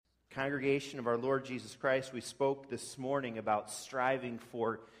Congregation of our Lord Jesus Christ, we spoke this morning about striving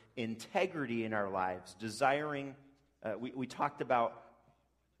for integrity in our lives, desiring, we talked about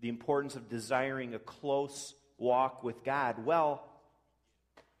the importance of desiring a close walk with God. Well,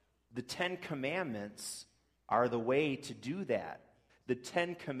 the Ten Commandments are the way to do that. The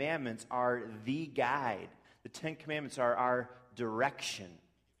Ten Commandments are the guide. The Ten Commandments are our direction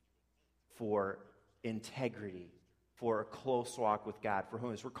for integrity, for a close walk with God, for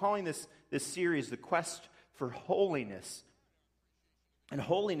holiness. We're calling this series The Quest for Holiness. And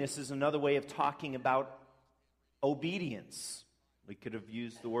holiness is another way of talking about obedience. We could have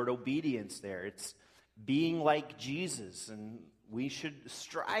used the word obedience there. It's being like Jesus, and we should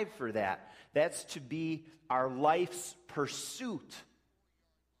strive for that. That's to be our life's pursuit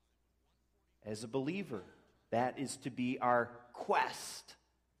as a believer. That is to be our quest.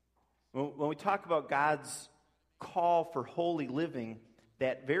 When we talk about God's call for holy living,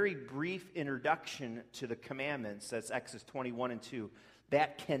 that very brief introduction to the commandments, that's Exodus 21 and 2,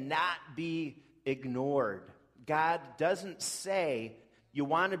 that cannot be ignored. God doesn't say, you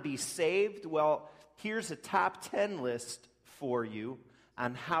want to be saved? Well, here's a top 10 list for you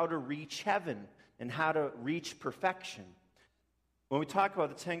on how to reach heaven and how to reach perfection. When we talk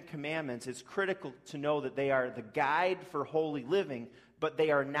about the Ten Commandments, it's critical to know that they are the guide for holy living, but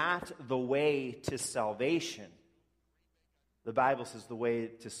they are not the way to salvation. The Bible says the way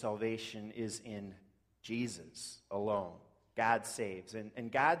to salvation is in Jesus alone. God saves.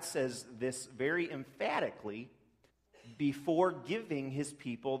 And God says this very emphatically before giving his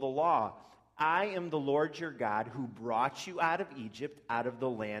people the law. I am the Lord your God who brought you out of Egypt, out of the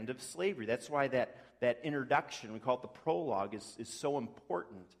land of slavery. That's why that introduction, we call it the prologue, is so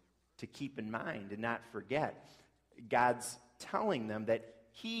important to keep in mind and not forget. God's telling them that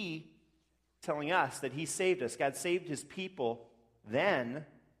telling us that he saved us. God saved his people then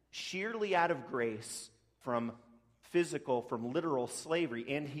sheerly out of grace from literal slavery.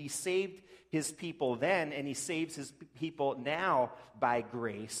 And he saved his people then, and he saves his people now by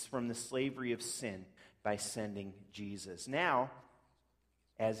grace from the slavery of sin by sending Jesus. Now,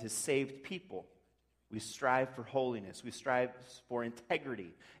 as his saved people, we strive for holiness. We strive for integrity.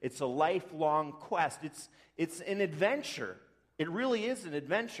 It's a lifelong quest. It's an adventure. It really is an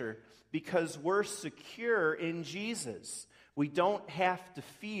adventure because we're secure in Jesus. We don't have to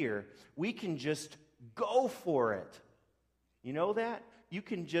fear. We can just go for it. You know that? You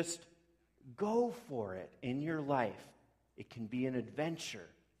can just go for it in your life. It can be an adventure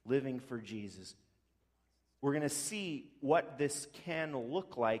living for Jesus. We're going to see what this can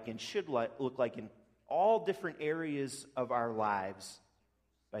look like and should look like in all different areas of our lives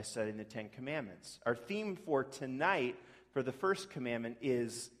by studying the Ten Commandments. Our theme for tonight, for the first commandment,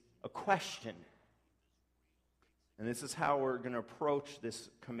 is a question. And this is how we're going to approach this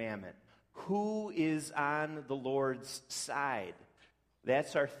commandment. Who is on the Lord's side?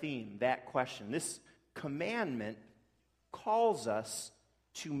 That's our theme, that question. This commandment calls us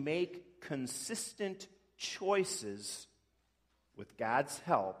to make consistent choices with God's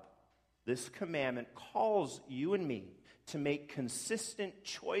help. This commandment calls you and me to make consistent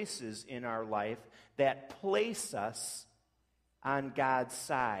choices in our life that place us on God's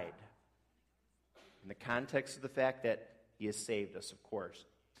side. In the context of the fact that he has saved us, of course.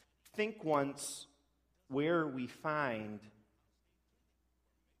 Think once where we find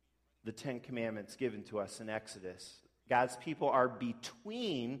the Ten Commandments given to us in Exodus. God's people are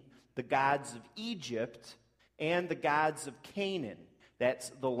between the gods of Egypt and the gods of Canaan. That's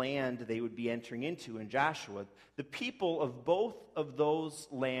the land they would be entering into in Joshua. The people of both of those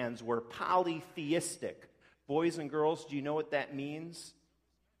lands were polytheistic. Boys and girls, do you know what that means?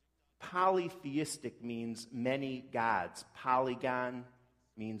 Polytheistic means many gods. Polygon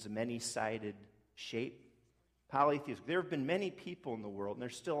means a many-sided shape. Polytheistic. There have been many people in the world, and there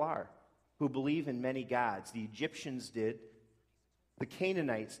still are, who believe in many gods. The Egyptians did. The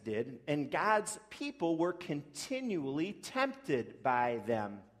Canaanites did. And God's people were continually tempted by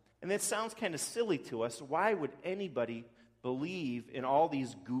them. And that sounds kind of silly to us. Why would anybody believe in all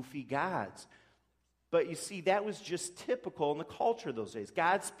these goofy gods? But you see, that was just typical in the culture of those days.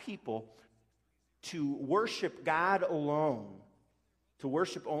 God's people, to worship God alone, to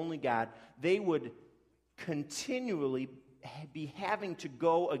worship only God, they would continually be having to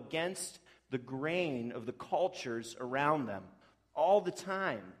go against the grain of the cultures around them all the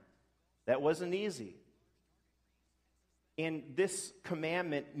time. That wasn't easy. And this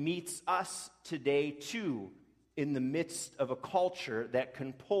commandment meets us today, too, in the midst of a culture that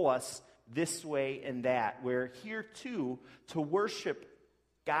can pull us this way and that. We're here, too, to worship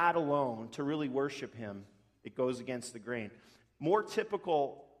God alone, to really worship him. It goes against the grain. More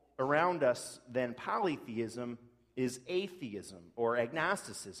typical around us than polytheism is atheism or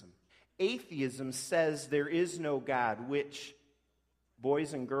agnosticism. Atheism says there is no God, which,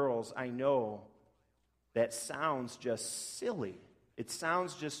 boys and girls, I know that sounds just silly. It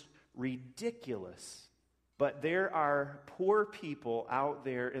sounds just ridiculous. But there are poor people out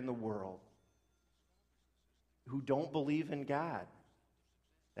there in the world who don't believe in God.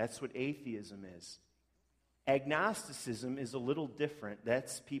 That's what atheism is. Agnosticism is a little different.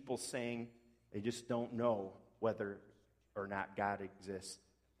 That's people saying they just don't know whether or not God exists.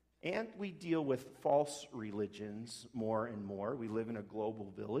 And we deal with false religions more and more. We live in a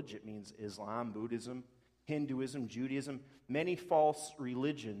global village. It means Islam, Buddhism, Hinduism, Judaism. Many false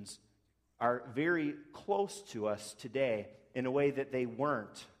religions are very close to us today in a way that they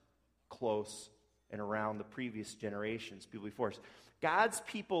weren't close and around the previous generations, people before us. God's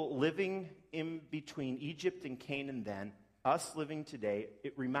people living in between Egypt and Canaan then, us living today,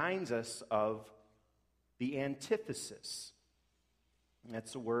 it reminds us of the antithesis. And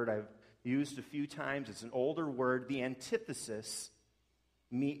that's a word I've used a few times. It's an older word. The antithesis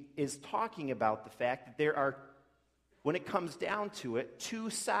is talking about the fact that there are, when it comes down to it, two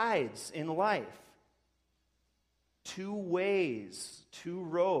sides in life. Two ways, two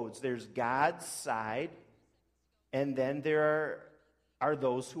roads. There's God's side, and then there are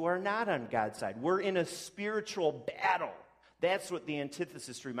those who are not on God's side. We're in a spiritual battle. That's what the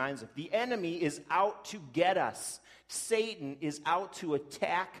antithesis reminds us. The enemy is out to get us. Satan is out to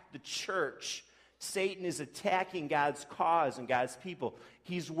attack the church. Satan is attacking God's cause and God's people.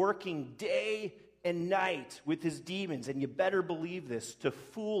 He's working day and night with his demons, and you better believe this, to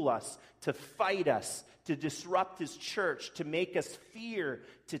fool us, to fight us, to disrupt his church, to make us fear,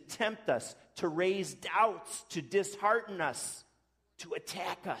 to tempt us, to raise doubts, to dishearten us, to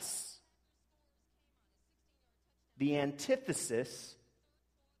attack us. The antithesis,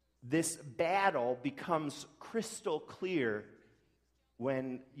 this battle becomes crystal clear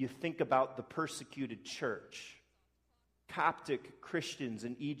when you think about the persecuted church. Coptic Christians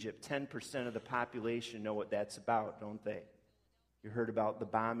in Egypt, 10% of the population know what that's about, don't they? You heard about the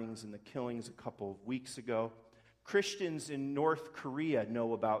bombings and the killings a couple of weeks ago. Christians in North Korea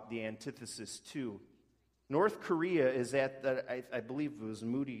know about the antithesis too. North Korea is at I believe it was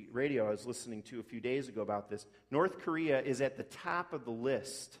Moody Radio I was listening to a few days ago about this. North Korea is at the top of the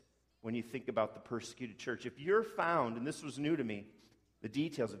list when you think about the persecuted church. If you're found, and this was new to me, the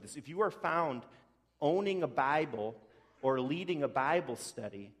details of this, if you are found owning a Bible or leading a Bible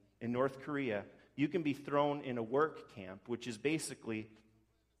study in North Korea, you can be thrown in a work camp, which is basically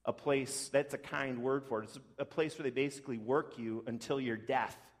a place, that's a kind word for it. It's a place where they basically work you until your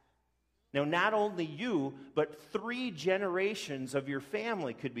death. Now, not only you, but 3 generations of your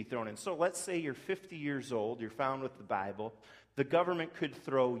family could be thrown in. So let's say you're 50 years old, you're found with the Bible. The government could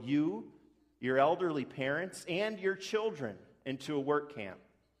throw you, your elderly parents, and your children into a work camp.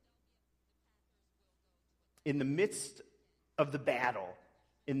 In the midst of the battle,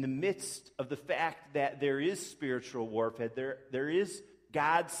 in the midst of the fact that there is spiritual warfare, there is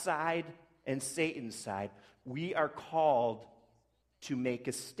God's side and Satan's side, we are called to make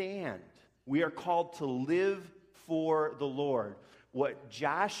a stand. We are called to live for the Lord. What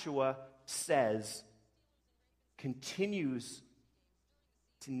Joshua says continues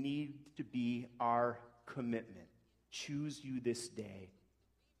to need to be our commitment. Choose you this day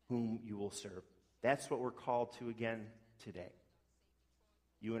whom you will serve. That's what we're called to again today.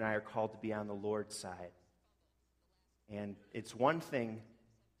 You and I are called to be on the Lord's side. And it's one thing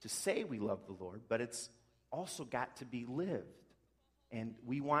to say we love the Lord, but it's also got to be lived. And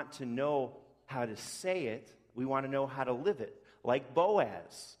we want to know how to say it. We want to know how to live it, like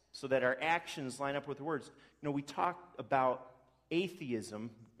Boaz, so that our actions line up with the words. You know, we talked about atheism.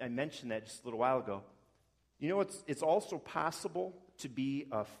 I mentioned that just a little while ago. You know, it's also possible to be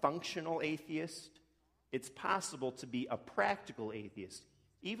a functional atheist. It's possible to be a practical atheist,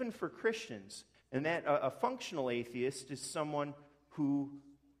 even for Christians. And that a functional atheist is someone who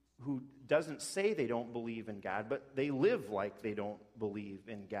doesn't say they don't believe in God, but they live like they don't believe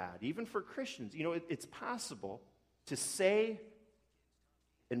in God. Even for Christians, you know, it's possible to say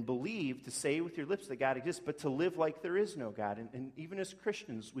and believe, to say with your lips that God exists, but to live like there is no God. And even as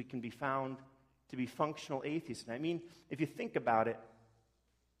Christians, we can be found to be functional atheists. And I mean, if you think about it,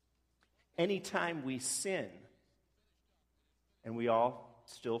 anytime we sin, and we all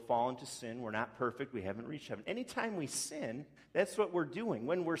still fall into sin, we're not perfect, we haven't reached heaven. Anytime we sin, that's what we're doing.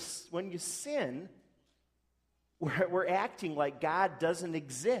 When you sin, we're acting like God doesn't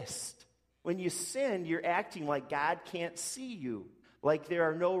exist. When you sin, you're acting like God can't see you, like there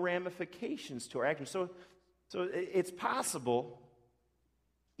are no ramifications to our actions. So it's possible,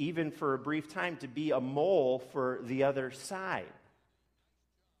 even for a brief time, to be a mole for the other side.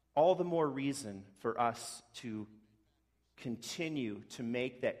 All the more reason for us to continue to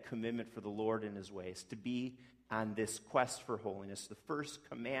make that commitment for the Lord and his ways, to be on this quest for holiness. The first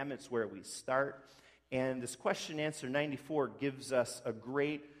commandment's where we start. And this question answer 94 gives us a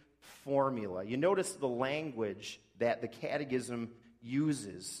great formula. You notice the language that the Catechism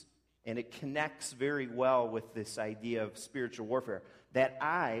uses, and it connects very well with this idea of spiritual warfare.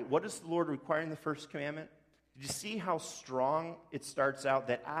 What does the Lord require in the first commandment? Did you see how strong it starts out?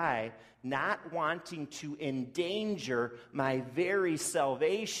 That I, not wanting to endanger my very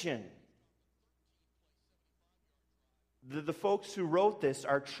salvation. The folks who wrote this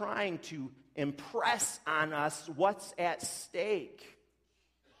are trying to impress on us what's at stake,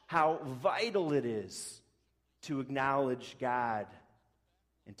 how vital it is to acknowledge God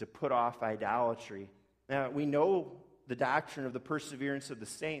and to put off idolatry. Now, we know the doctrine of the perseverance of the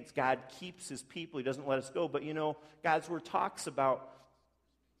saints. God keeps his people. He doesn't let us go. But, God's word talks about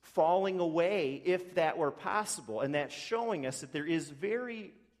falling away if that were possible. And that's showing us that there is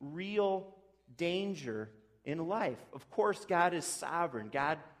very real danger in life. Of course, God is sovereign.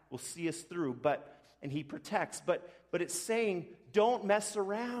 God will see us through, and he protects. But it's saying, don't mess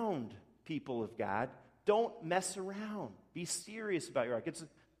around, people of God. Don't mess around. Be serious about your life.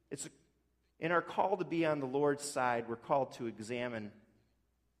 It's in our call to be on the Lord's side, we're called to examine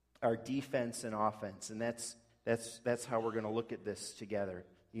our defense and offense, and that's how we're going to look at this together.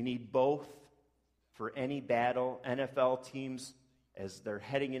 You need both for any battle. NFL teams, as they're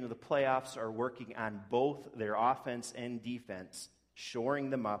heading into the playoffs, are working on both their offense and defense,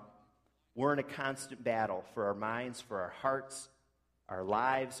 shoring them up. We're in a constant battle for our minds, for our hearts, our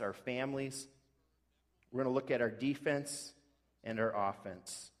lives, our families. We're going to look at our defense and our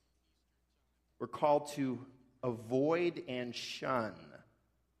offense. We're called to avoid and shun.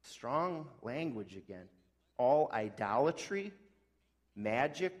 Strong language again. All idolatry,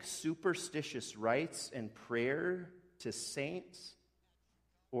 magic, superstitious rites, and prayer to saints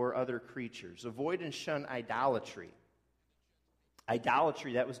or other creatures. Avoid and shun idolatry.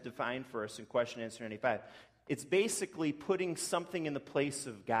 Idolatry, that was defined for us in question answer 95. It's basically putting something in the place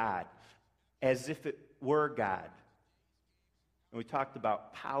of God as if it were God. And we talked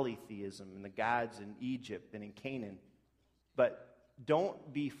about polytheism and the gods in Egypt and in Canaan. But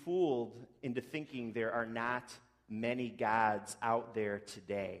don't be fooled into thinking there are not many gods out there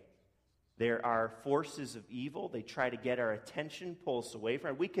today. There are forces of evil. They try to get our attention, pull us away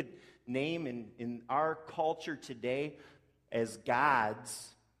from it. We could name in our culture today as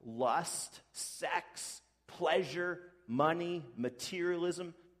gods lust, sex, pleasure, money,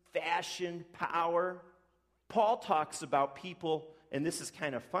 materialism, fashion, power. Paul talks about people, and this is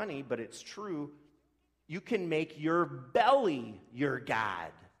kind of funny, but it's true. You can make your belly your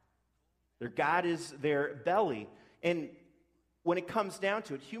God. Their God is their belly. And when it comes down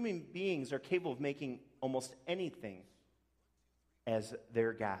to it, human beings are capable of making almost anything as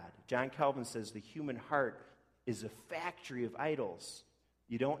their God. John Calvin says the human heart is a factory of idols.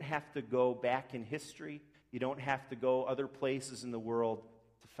 You don't have to go back in history. You don't have to go other places in the world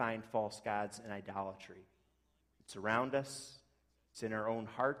to find false gods and idolatry. It's around us. It's in our own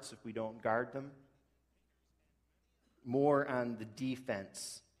hearts if we don't guard them. More on the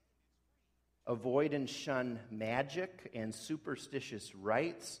defense. Avoid and shun magic and superstitious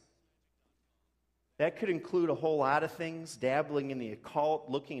rites. That could include a whole lot of things. Dabbling in the occult,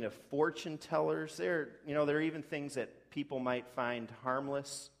 looking at fortune tellers. There are even things that people might find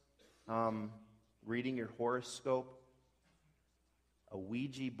harmless. Reading your horoscope. A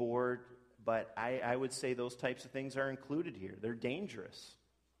Ouija board. But I would say those types of things are included here. They're dangerous.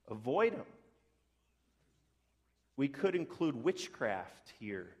 Avoid them. We could include witchcraft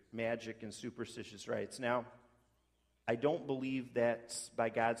here, magic and superstitious rites. Now, I don't believe that's, by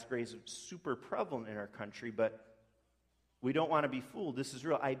God's grace, super prevalent in our country, but we don't want to be fooled. This is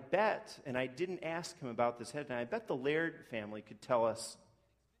real. I bet, and I didn't ask him about this ahead of time, I bet the Laird family could tell us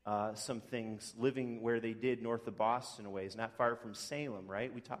some things living where they did north of Boston a ways, not far from Salem,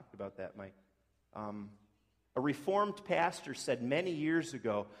 right? We talked about that, Mike. A Reformed pastor said many years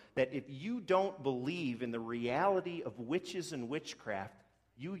ago that if you don't believe in the reality of witches and witchcraft,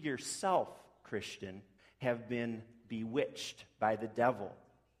 you yourself, Christian, have been bewitched by the devil.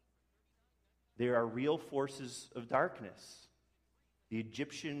 There are real forces of darkness. The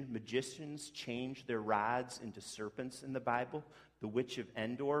Egyptian magicians changed their rods into serpents in the Bible. The witch of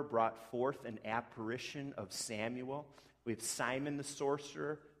Endor brought forth an apparition of Samuel. We have Simon the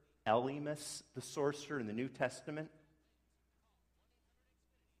sorcerer, Elymas the sorcerer in the New Testament.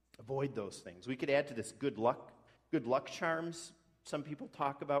 Avoid those things. We could add to this good luck charms. some people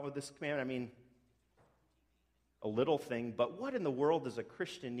talk about with this commandment? I mean, a little thing, but what in the world does a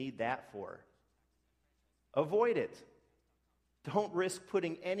Christian need that for? Avoid it. Don't risk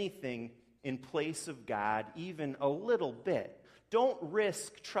putting anything in place of God, even a little bit. Don't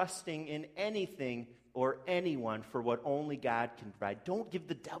risk trusting in anything or anyone for what only God can provide. Don't give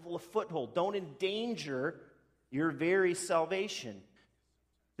the devil a foothold. Don't endanger your very salvation.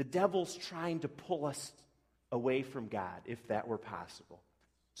 The devil's trying to pull us away from God, if that were possible.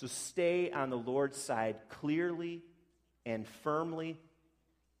 So stay on the Lord's side clearly and firmly.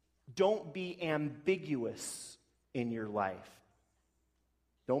 Don't be ambiguous in your life.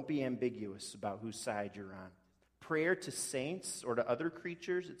 Don't be ambiguous about whose side you're on. Prayer to saints or to other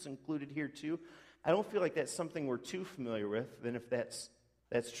creatures, it's included here too. I don't feel like that's something we're too familiar with. Then if that's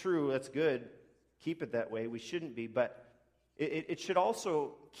true, that's good. Keep it that way. We shouldn't be. But it should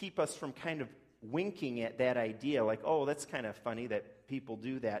also keep us from kind of winking at that idea, like, oh, that's kind of funny that people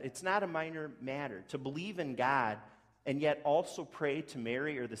do that. It's not a minor matter. To believe in God and yet also pray to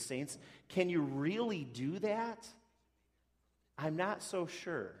Mary or the saints, can you really do that? I'm not so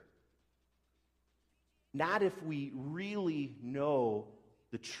sure. Not if we really know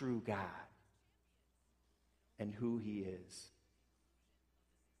the true God and who He is.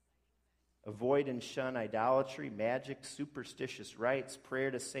 Avoid and shun idolatry, magic, superstitious rites,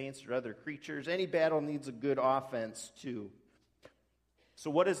 prayer to saints or other creatures. Any battle needs a good offense, too. So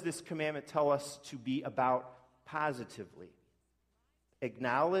what does this commandment tell us to be about positively?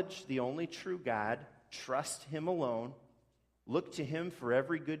 Acknowledge the only true God, trust Him alone, look to Him for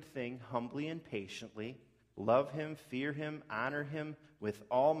every good thing humbly and patiently, love Him, fear Him, honor Him with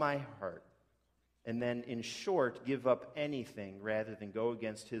all my heart. And then, in short, give up anything rather than go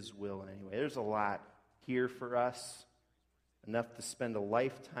against His will in any way. There's a lot here for us, enough to spend a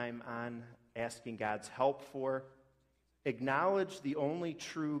lifetime on, asking God's help for. Acknowledge the only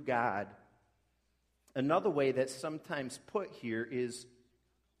true God. Another way that's sometimes put here is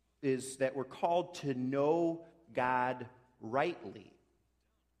that we're called to know God rightly.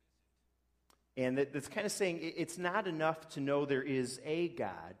 And that's kind of saying it's not enough to know there is a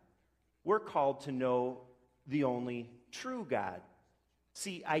God. We're called to know the only true God.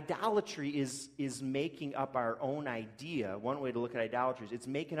 See, idolatry is making up our own idea. One way to look at idolatry is it's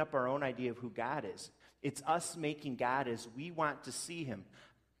making up our own idea of who God is. It's us making God as we want to see Him.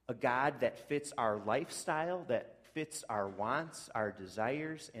 A God that fits our lifestyle, that fits our wants, our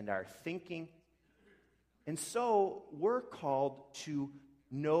desires, and our thinking. And so we're called to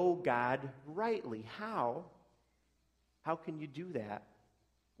know God rightly. How? How can you do that?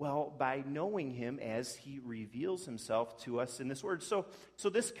 Well, by knowing Him as He reveals Himself to us in this Word. So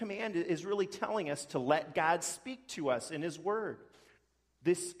this command is really telling us to let God speak to us in His Word.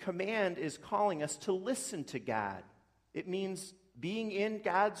 This command is calling us to listen to God. It means being in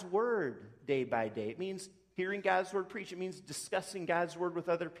God's Word day by day. It means hearing God's Word preached. It means discussing God's Word with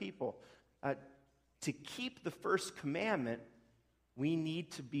other people. To keep the first commandment, we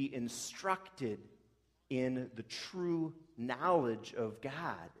need to be instructed in the true knowledge of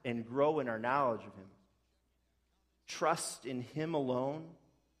God and grow in our knowledge of Him. Trust in Him alone.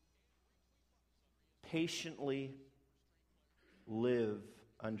 Patiently live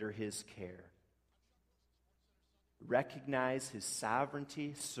under His care. Recognize His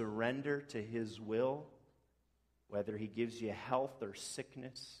sovereignty. Surrender to His will, whether He gives you health or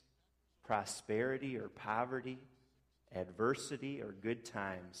sickness, prosperity or poverty, adversity or good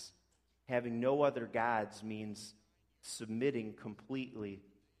times. Having no other gods means submitting completely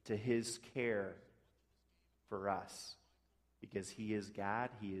to His care for us. Because He is God,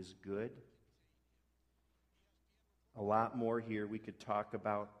 He is good. A lot more here we could talk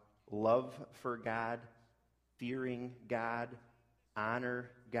about. Love for God, fearing God,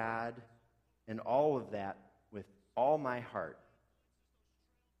 honor God, and all of that with all my heart.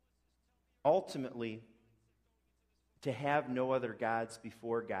 Ultimately, to have no other gods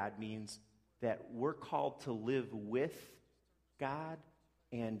before God means that we're called to live with God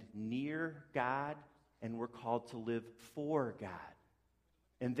and near God, and we're called to live for God.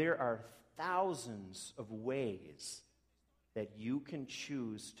 And there are thousands of ways that you can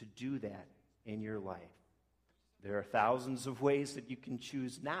choose to do that in your life. There are thousands of ways that you can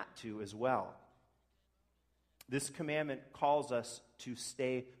choose not to as well. This commandment calls us to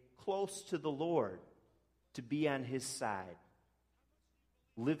stay close to the Lord, to be on His side.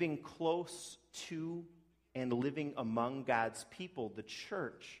 Living close to and living among God's people, the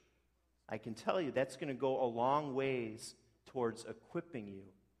church, I can tell you that's going to go a long ways towards equipping you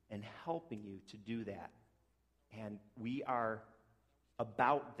and helping you to do that. And we are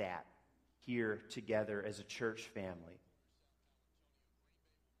about that here together as a church family.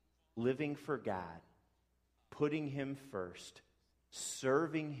 living for God, putting Him first,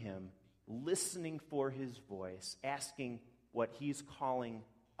 serving Him, listening for His voice, asking what He's calling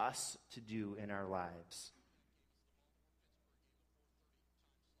us to do in our lives.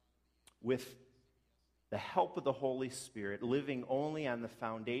 With the help of the Holy Spirit, living only on the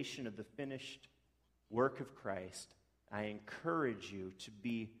foundation of the finished work of Christ, I encourage you to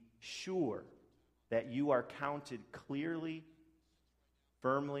be sure that you are counted clearly,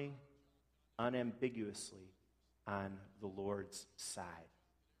 firmly, unambiguously on the Lord's side.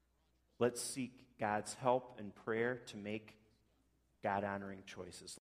 Let's seek God's help and prayer to make God-honoring choices.